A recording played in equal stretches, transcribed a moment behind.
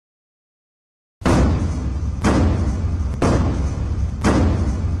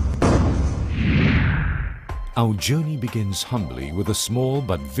Our journey begins humbly with a small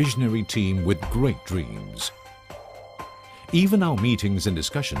but visionary team with great dreams. Even our meetings and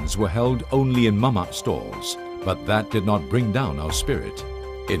discussions were held only in mama stalls, but that did not bring down our spirit.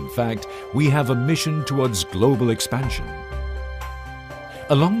 In fact, we have a mission towards global expansion.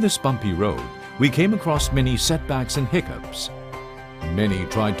 Along this bumpy road, we came across many setbacks and hiccups. Many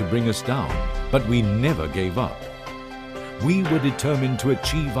tried to bring us down, but we never gave up. We were determined to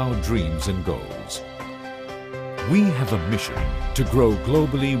achieve our dreams and goals. We have a mission to grow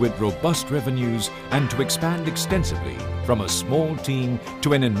globally with robust revenues and to expand extensively from a small team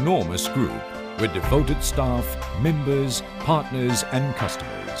to an enormous group with devoted staff, members, partners and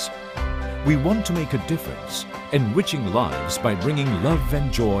customers. We want to make a difference, enriching lives by bringing love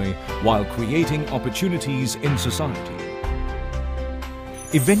and joy while creating opportunities in society.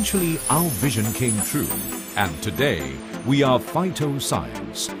 Eventually, our vision came true, and today we are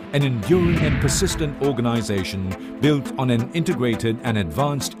PhytoScience, an enduring and persistent organization built on an integrated and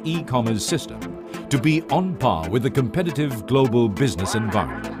advanced e-commerce system to be on par with the competitive global business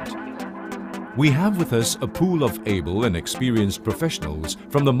environment. We have with us a pool of able and experienced professionals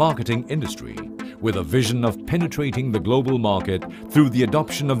from the marketing industry with a vision of penetrating the global market through the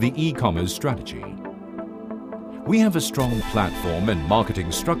adoption of the e-commerce strategy. We have a strong platform and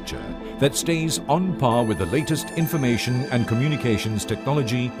marketing structure that stays on par with the latest information and communications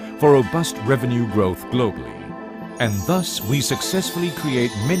technology for robust revenue growth globally. And thus, we successfully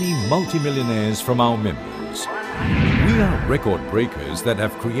create many multimillionaires from our members. We are record breakers that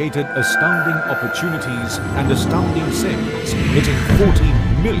have created astounding opportunities and astounding sales, hitting 40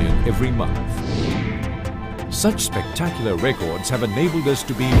 million every month. Such spectacular records have enabled us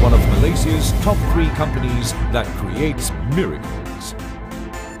to be one of Malaysia's top 3 companies that creates miracles.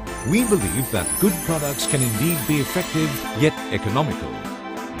 We believe that good products can indeed be effective yet economical.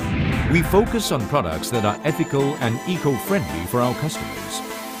 We focus on products that are ethical and eco-friendly for our customers.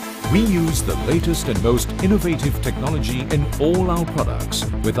 We use the latest and most innovative technology in all our products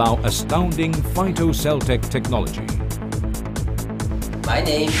with our astounding PhytoCellTec technology. My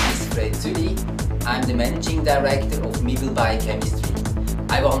name is Fred Züli. I'm the Managing Director of Middle Biochemistry.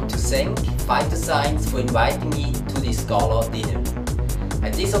 I want to thank PhytoScience for inviting me to this gala dinner.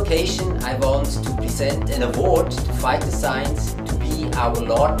 At this occasion, I want to present an award to PhytoScience to be our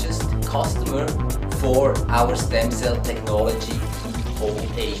largest customer for our stem cell technology in whole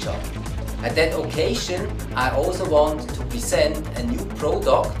Asia. At that occasion, I also want to present a new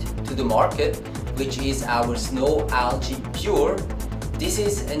product to the market, which is our Snow Algae Pure. This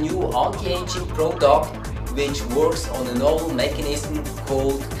is a new anti-aging product which works on a novel mechanism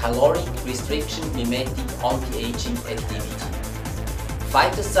called caloric restriction mimetic anti-aging activity.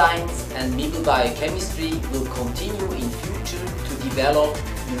 PhytoScience and Middle Biochemistry will continue in future to develop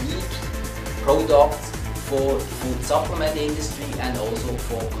unique products for the food supplement industry and also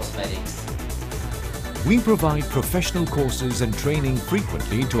for cosmetics. We provide professional courses and training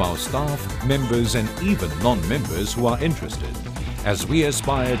frequently to our staff, members and even non-members who are interested, as we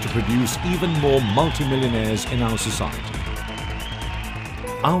aspire to produce even more multimillionaires in our society.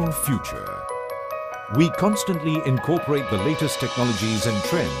 Our future. We constantly incorporate the latest technologies and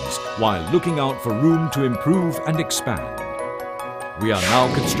trends while looking out for room to improve and expand. We are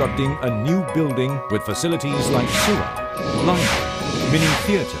now constructing a new building with facilities like sewer, library, mini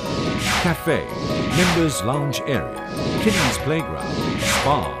theatre, cafe, members lounge area, kiddies playground,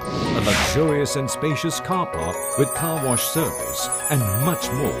 spa, a luxurious and spacious car park with car wash service, and much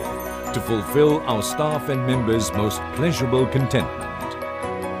more to fulfill our staff and members' most pleasurable contentment.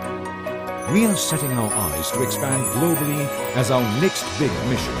 We are setting our eyes to expand globally as our next big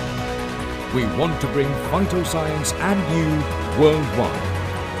mission. We want to bring PhytoScience and you worldwide.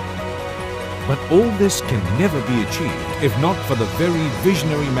 But all this can never be achieved if not for the very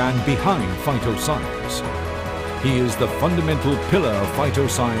visionary man behind PhytoScience. He is the fundamental pillar of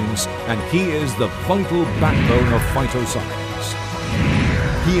PhytoScience and he is the vital backbone of PhytoScience.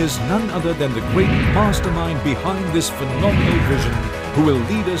 He is none other than the great mastermind behind this phenomenal vision who will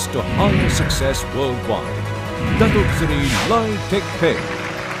lead us to higher success worldwide. Datuk Seri Lai Tek Peng.